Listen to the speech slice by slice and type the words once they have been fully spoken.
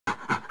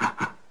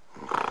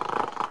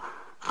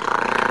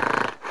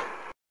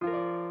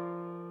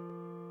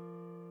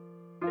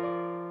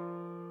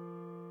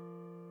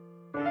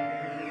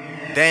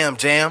Damn,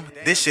 Jam,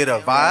 this shit a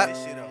vibe.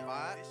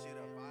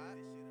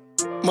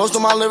 Most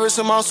of my lyrics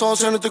in my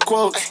songs turn into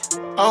quotes.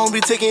 I don't be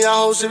taking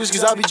y'all hoes serious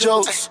cause I be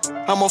jokes.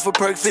 I'm off for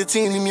perk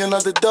 15, need me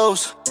another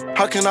dose.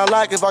 How can I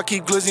lack if I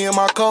keep glizzy in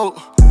my coat?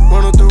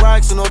 Run up the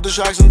racks and no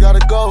distractions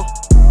gotta go.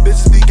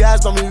 Bitches be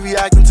gassed by me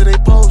reacting to they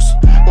posts.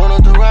 Run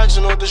up the racks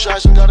and no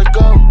distractions gotta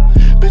go.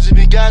 Bitches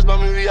be gassed by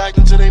me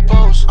reacting to they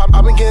posts.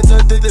 I've been getting too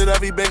addicted,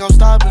 every bank I'm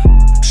stopping.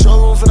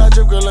 Showroom for that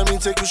drip, girl, let me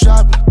take you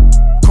shopping.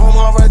 Chrome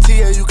hard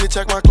TA, you can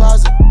check my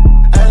closet.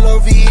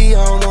 LOVE, I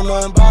don't know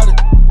nothing about it,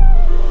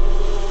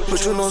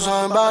 but you know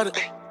something about it.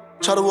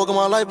 Try to walk in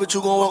my life, but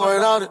you gon' walk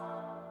right out it.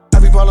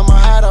 Every problem I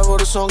had, I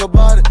wrote a song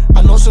about it.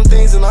 I know some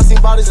things and I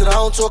seen bodies that I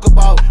don't talk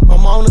about. My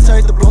mom to tell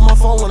you to blow my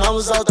phone when I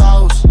was out the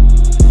house.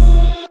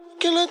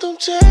 Can't let them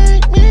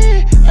take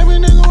me. Every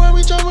nigga around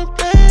me tryna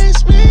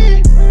replace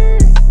me.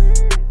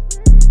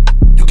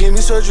 You gave me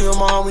surgery on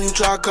my arm when you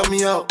try to cut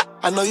me out.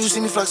 I know you see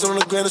me flexing on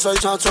the ground, that's why you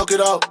tryna talk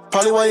it out.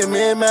 Probably why your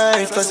man mad,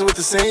 ain't flexing with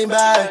the same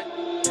bag.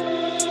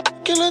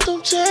 Can't let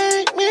them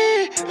take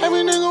me.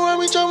 Every nigga around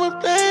me tryna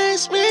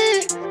replace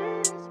me.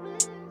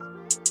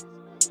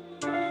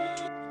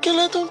 Can't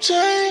let them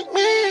take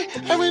me.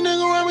 Every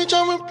nigga around me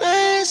tryna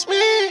replace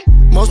me.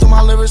 Most of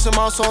my lyrics in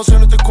my songs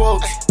turn into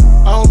quotes.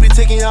 I don't be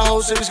taking y'all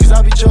hoes serious cause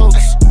I be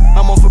jokes.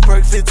 I'm off for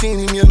perk 15,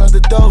 need me another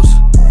dose.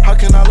 How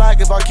can I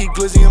lack if I keep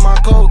glizzy in my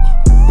coat?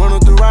 Run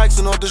up the racks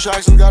and no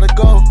distractions gotta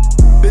go.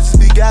 Bitches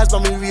be gassed by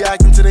me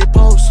reacting to they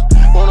posts.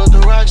 Run up the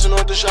racks and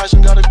no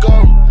distractions gotta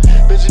go.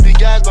 Bitches be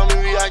gassed by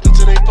me reacting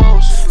to they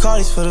posts.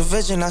 Cardi's for the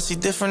vision, I see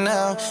different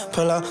now.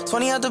 Pull out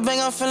 20 out the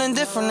bank, I'm feeling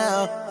different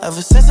now.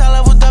 Ever since I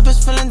leveled up,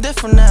 it's feeling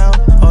different now.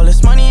 All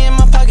this money in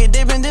my pocket,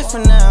 they been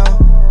different now.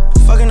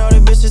 Fucking all the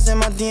bitches in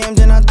my DM,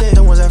 then I did.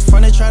 The ones that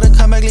front, they try to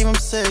come back, leave them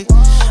sick.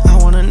 I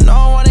wanna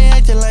know why they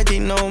acting like they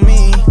know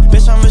me.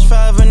 Bitch, I'm rich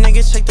forever,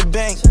 nigga, check the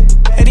bank.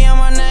 80 on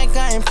my neck,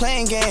 I ain't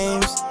playing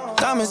games.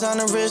 Diamonds on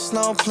the wrist,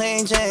 no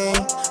plain Jane.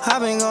 I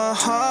been going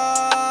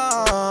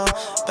hard.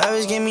 Bad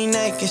bitch give me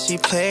neck and she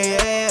play,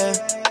 yeah.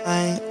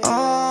 I ain't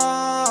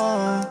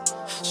on.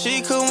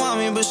 She could want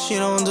me, but she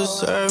don't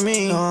deserve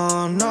me,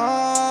 oh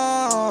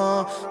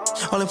no.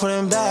 Only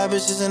putting bad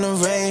bitches in the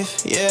rave,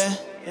 yeah.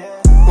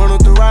 Run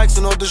up the racks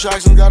and no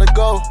distractions gotta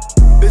go.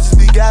 Bitches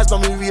be gassed by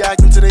me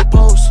reacting to they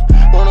posts.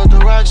 Run up the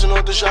racks and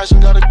no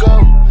distractions gotta go.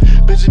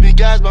 Bitches be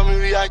gassed by me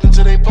reacting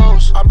to they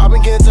posts. I've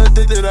been getting too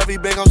addicted, every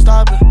bank I'm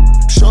stopping.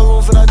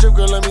 Showroom for that drip,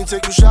 girl, let me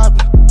take you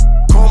shopping.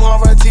 Chrome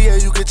hard TA,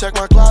 you can check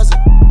my closet.